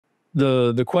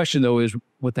the question though is,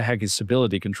 what the heck is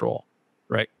stability control,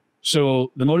 right?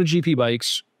 So the MotoGP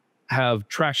bikes have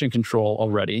traction control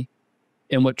already.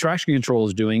 And what traction control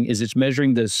is doing is it's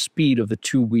measuring the speed of the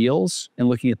two wheels and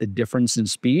looking at the difference in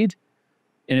speed.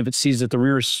 And if it sees that the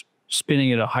rear is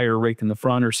spinning at a higher rate than the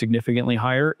front or significantly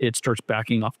higher, it starts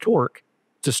backing off torque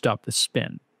to stop the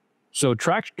spin. So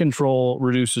traction control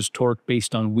reduces torque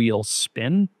based on wheel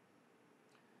spin.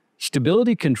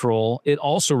 Stability control, it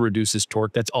also reduces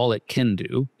torque. That's all it can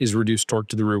do, is reduce torque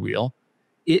to the rear wheel.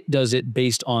 It does it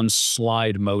based on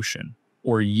slide motion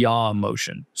or yaw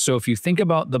motion. So if you think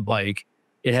about the bike,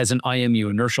 it has an IMU,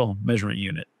 inertial measurement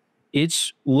unit.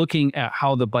 It's looking at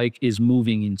how the bike is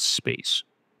moving in space.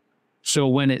 So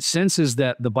when it senses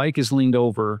that the bike is leaned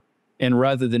over and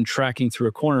rather than tracking through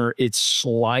a corner, it's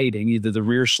sliding, either the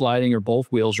rear sliding or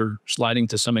both wheels are sliding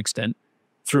to some extent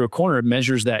through a corner, it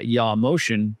measures that yaw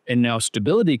motion. And now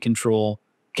stability control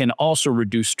can also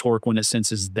reduce torque when it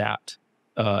senses that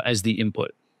as the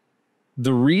input.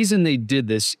 The reason they did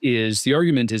this is, the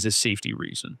argument is a safety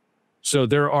reason. So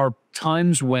there are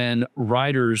times when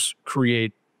riders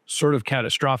create sort of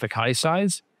catastrophic high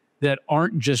sides that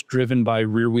aren't just driven by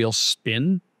rear wheel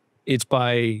spin. It's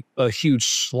by a huge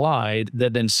slide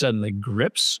that then suddenly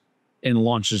grips and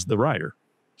launches the rider.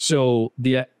 So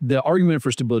the argument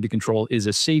for stability control is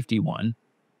a safety one.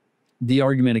 The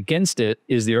argument against it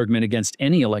is the argument against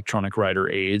any electronic rider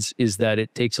aids, is that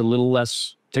it takes a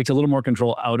little more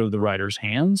control out of the rider's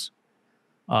hands.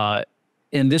 And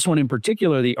this one in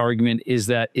particular, the argument is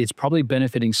that it's probably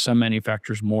benefiting some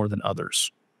manufacturers more than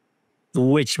others.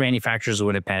 Which manufacturers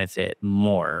would it benefit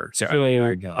more?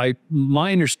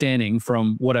 My understanding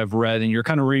from what I've read, and you're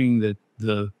kind of reading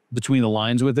the between the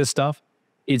lines with this stuff,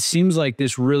 it seems like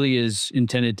this really is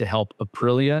intended to help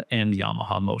Aprilia and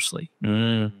Yamaha mostly.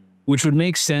 Which would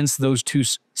make sense. Those two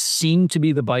seem to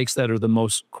be the bikes that are the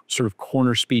most sort of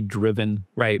corner speed driven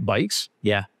bikes.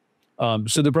 Yeah.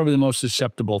 So they're probably the most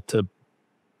susceptible to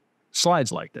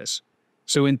slides like this.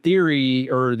 So in theory,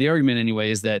 or the argument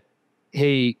anyway, is that,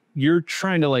 hey, you're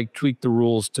trying to like tweak the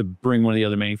rules to bring one of the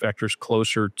other manufacturers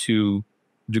closer to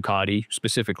Ducati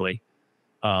specifically.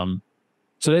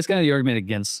 So that's kind of the argument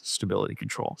against stability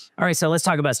control. All right, so let's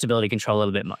talk about stability control a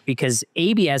little bit more, because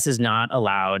ABS is not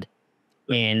allowed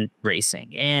in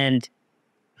racing. And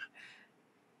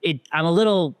I'm a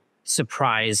little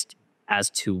surprised as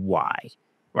to why,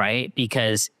 right?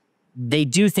 Because they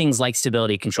do things like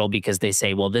stability control because they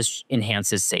say, well, this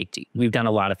enhances safety. We've done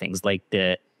a lot of things like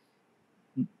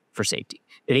for safety.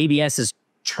 But ABS is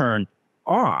turned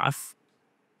off.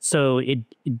 So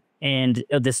and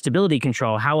the stability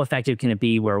control, how effective can it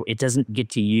be where it doesn't get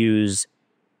to use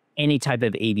any type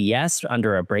of ABS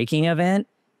under a braking event?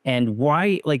 And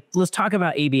why, like, let's talk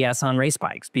about ABS on race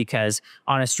bikes, because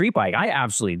on a street bike, I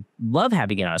absolutely love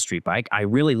having it on a street bike. I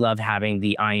really love having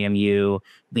the IMU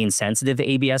lean sensitive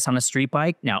ABS on a street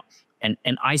bike. Now, and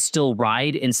I still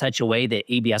ride in such a way that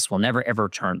ABS will never, ever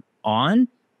turn on,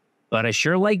 but I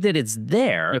sure like that it's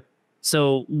there. Yep.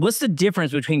 So what's the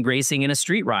difference between racing and a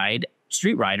street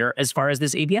rider as far as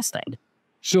this ABS thing?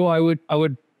 So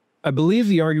I believe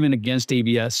the argument against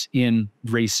ABS in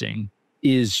racing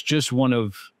is just one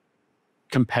of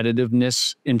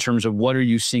competitiveness in terms of what are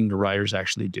you seeing the riders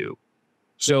actually do.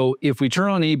 So if we turn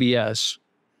on ABS,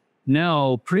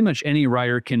 now pretty much any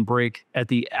rider can brake at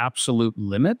the absolute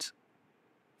limit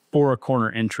for a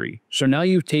corner entry. So now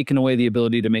you've taken away the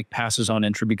ability to make passes on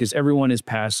entry because everyone is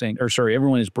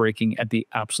everyone is braking at the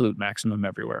absolute maximum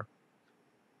everywhere.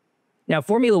 Now,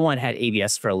 Formula One had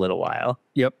ABS for a little while.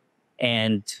 Yep.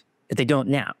 But they don't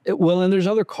now. Well, and there's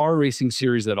other car racing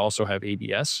series that also have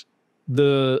ABS.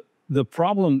 The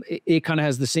problem, it kind of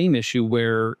has the same issue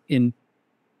where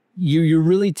you're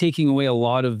really taking away a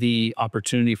lot of the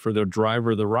opportunity for the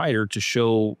driver, the rider, to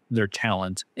show their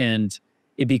talent. And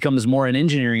it becomes more an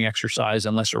engineering exercise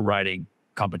and less a riding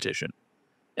competition.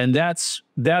 And that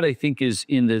I think is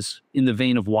in the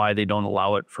vein of why they don't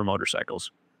allow it for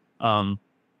motorcycles.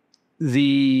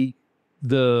 The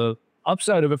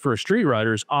upside of it for a street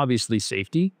rider is obviously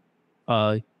safety.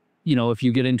 If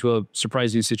you get into a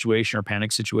surprising situation or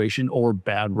panic situation or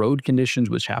bad road conditions,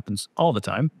 which happens all the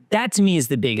time. That to me is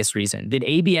the biggest reason that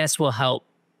ABS will help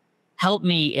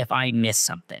me if I miss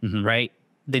something, right?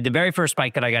 The very first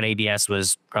bike that I got ABS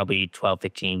was probably 12,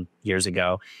 15 years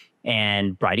ago.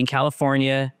 And riding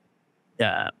California,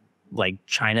 like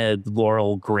China,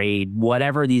 Laurel, Grade,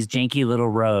 whatever, these janky little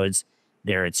roads,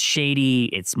 There it's shady,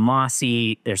 it's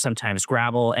mossy, there's sometimes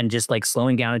gravel, and just like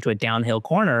slowing down into a downhill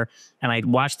corner. And I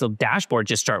watched the dashboard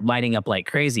just start lighting up like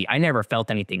crazy. I never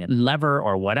felt anything in lever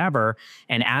or whatever.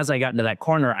 And as I got into that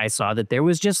corner, I saw that there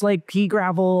was just like pea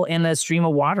gravel and a stream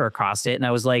of water across it. And I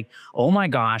was like, oh my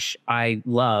gosh, I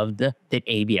loved that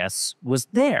ABS was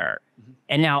there.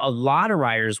 And now a lot of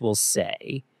riders will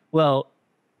say, well,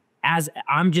 as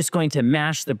I'm just going to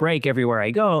mash the brake everywhere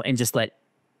I go and just let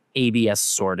ABS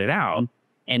sort it out.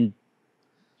 And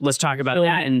let's talk about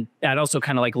that. And that also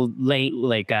kind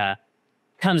of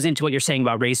comes into what you're saying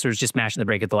about racers just mashing the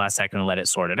brake at the last second and let it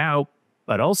sort it out.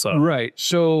 But also, right.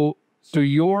 So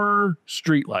your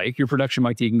street bike, your production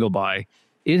bike that you can go buy,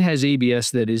 it has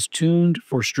ABS that is tuned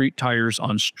for street tires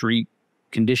on street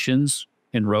conditions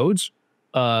and roads.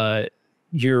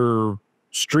 Your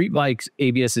street bike's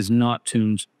ABS is not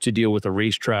tuned to deal with a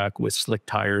racetrack with slick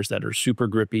tires that are super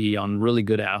grippy on really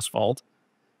good asphalt.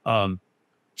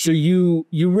 So you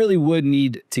really would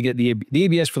need to get the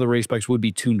ABS for the race bikes would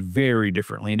be tuned very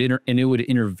differently, and it would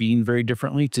intervene very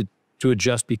differently to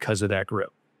adjust because of that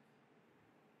grip.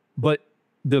 But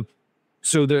the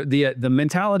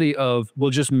mentality of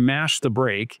we'll just mash the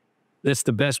brake, that's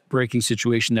the best braking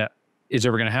situation that is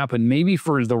ever going to happen. Maybe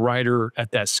for the rider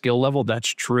at that skill level, that's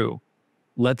true.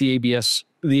 Let the ABS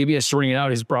sorting it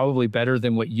out is probably better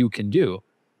than what you can do.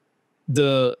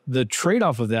 The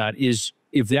trade-off of that is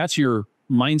if that's your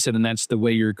mindset and that's the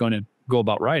way you're going to go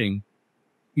about riding,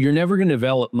 you're never going to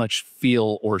develop much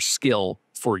feel or skill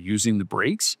for using the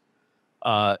brakes.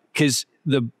 Because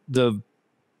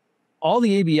all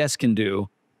the ABS can do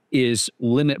is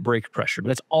limit brake pressure.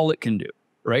 That's all it can do,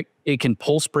 right? It can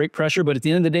pulse brake pressure, but at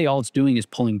the end of the day, all it's doing is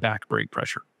pulling back brake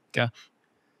pressure. Okay.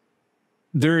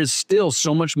 There is still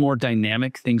so much more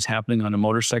dynamic things happening on a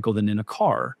motorcycle than in a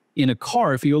car. In a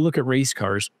car, if you look at race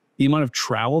cars, the amount of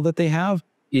travel that they have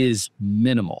is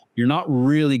minimal. You're not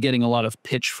really getting a lot of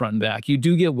pitch front and back. You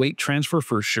do get weight transfer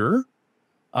for sure,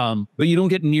 but you don't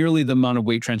get nearly the amount of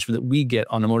weight transfer that we get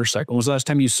on a motorcycle. When was the last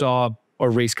time you saw a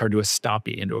race car do a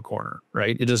stoppie into a corner,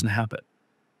 right? It doesn't happen.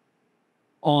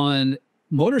 On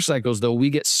motorcycles, though, we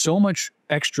get so much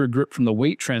extra grip from the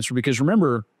weight transfer because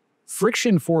remember,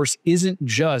 friction force isn't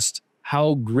just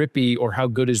how grippy or how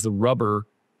good is the rubber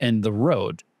and the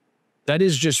road. That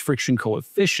is just friction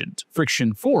coefficient.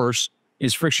 Friction force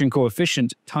is friction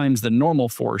coefficient times the normal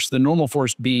force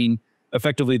being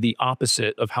effectively the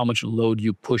opposite of how much load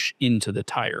you push into the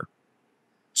tire.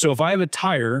 So if I have a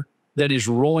tire that is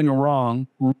rolling along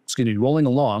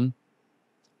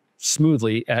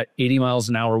smoothly at 80 miles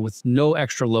an hour with no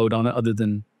extra load on it other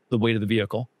than the weight of the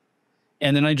vehicle,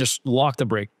 and then I just lock the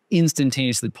brake,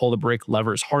 instantaneously pull the brake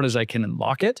lever as hard as I can and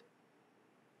lock it,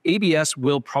 ABS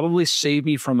will probably save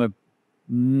me from a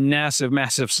massive,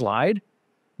 massive slide,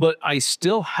 but I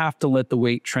still have to let the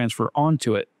weight transfer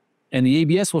onto it. And the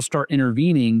ABS will start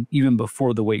intervening even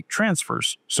before the weight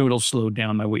transfers. So it'll slow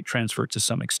down my weight transfer to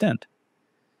some extent.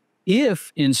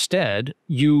 If instead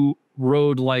you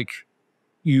rode like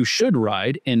you should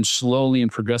ride and slowly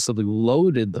and progressively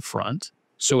loaded the front,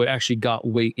 so it actually got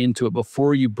weight into it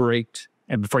before you braked,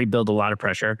 and before you build a lot of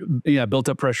pressure. Yeah, built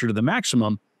up pressure to the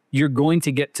maximum, you're going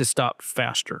to get to stop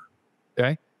faster,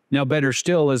 okay? Now, better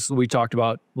still, as we talked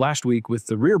about last week with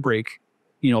the rear brake,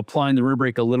 applying the rear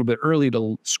brake a little bit early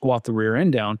to squat the rear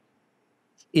end down,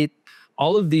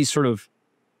 all of these sort of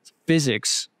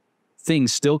physics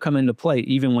things still come into play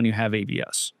even when you have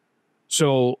ABS.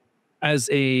 So as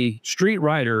a street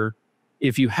rider,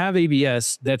 if you have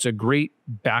ABS, that's a great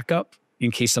backup in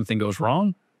case something goes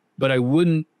wrong, but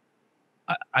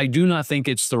I do not think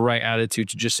it's the right attitude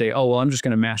to just say, oh, well, I'm just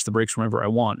going to mash the brakes whenever I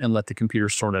want and let the computer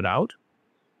sort it out.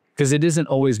 Because it isn't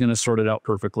always going to sort it out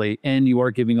perfectly. And you are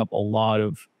giving up a lot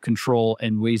of control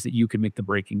and ways that you can make the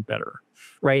braking better.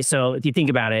 Right. So if you think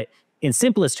about it, in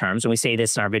simplest terms, and we say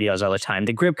this in our videos all the time,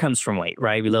 the grip comes from weight,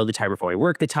 right? We load the tire before we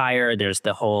work the tire. There's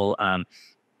the whole,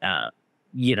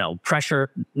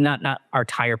 pressure, not our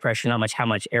tire pressure, not much how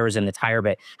much air is in the tire,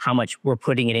 but how much we're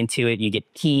putting it into it. You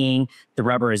get keying. The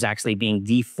rubber is actually being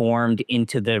deformed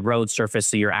into the road surface.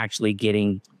 So you're actually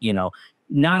getting,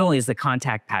 not only is the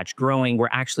contact patch growing, we're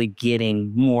actually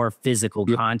getting more physical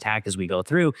contact as we go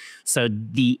through. So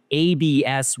the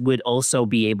ABS would also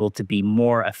be able to be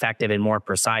more effective and more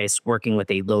precise working with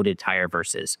a loaded tire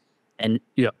versus an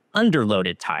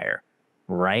underloaded tire,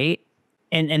 right?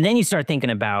 And then you start thinking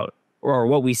about, or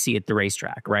what we see at the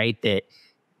racetrack, right? That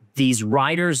these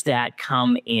riders that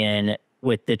come in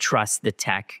with the trust the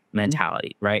tech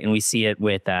mentality, right? And we see it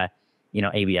with,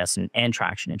 ABS and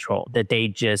traction control, that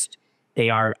they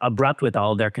are abrupt with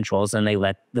all of their controls and they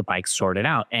let the bike sort it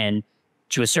out. And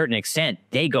to a certain extent,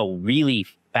 they go really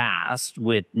fast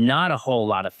with not a whole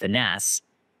lot of finesse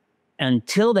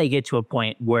until they get to a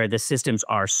point where the systems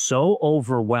are so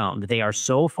overwhelmed, they are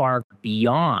so far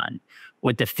beyond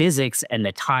what the physics and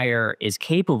the tire is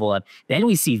capable of. Then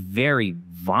we see very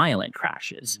violent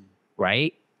crashes,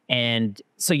 right? And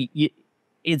so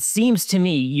it seems to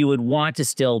me you would want to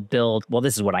still build, well,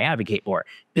 this is what I advocate for,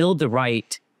 build the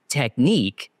right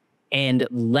technique and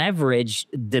leverage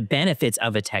the benefits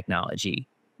of a technology,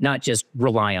 not just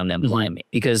rely on them blindly.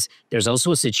 Because there's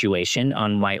also a situation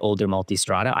on my older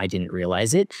Multistrada, I didn't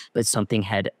realize it, but something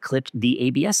had clipped the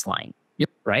ABS line. Yep.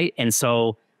 Right. And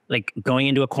so like going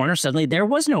into a corner, suddenly there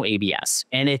was no ABS.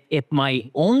 And if my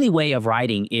only way of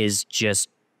riding is just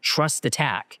trust the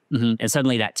tack, and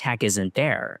suddenly that tack isn't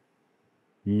there,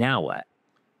 now what?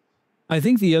 I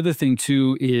think the other thing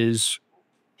too is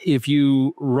if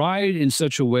you ride in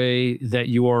such a way that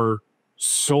you are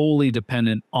solely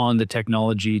dependent on the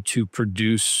technology to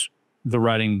produce the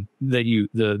riding that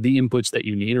the inputs that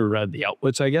you need, or rather the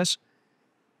outputs, I guess,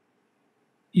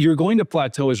 you're going to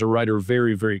plateau as a rider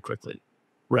very, very quickly,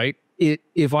 right?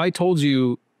 If I told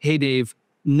you, hey, Dave,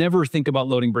 never think about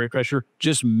loading brake pressure,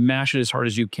 just mash it as hard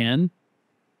as you can,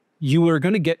 you are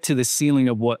going to get to the ceiling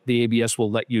of what the ABS will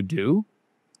let you do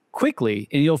quickly.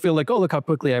 And you'll feel like, oh, look how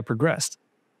quickly I progressed.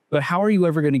 But how are you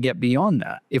ever going to get beyond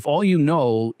that? If all you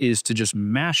know is to just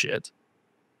mash it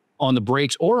on the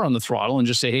brakes or on the throttle and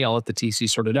just say, hey, I'll let the TC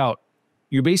sort it out.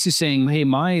 You're basically saying, hey,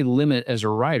 my limit as a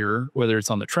rider, whether it's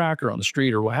on the track or on the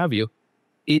street or what have you,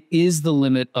 it is the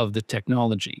limit of the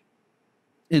technology.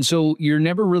 And so you're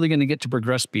never really going to get to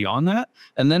progress beyond that.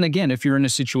 And then again, if you're in a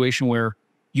situation where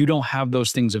you don't have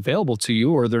those things available to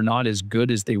you, or they're not as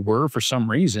good as they were for some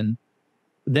reason,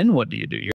 then what do?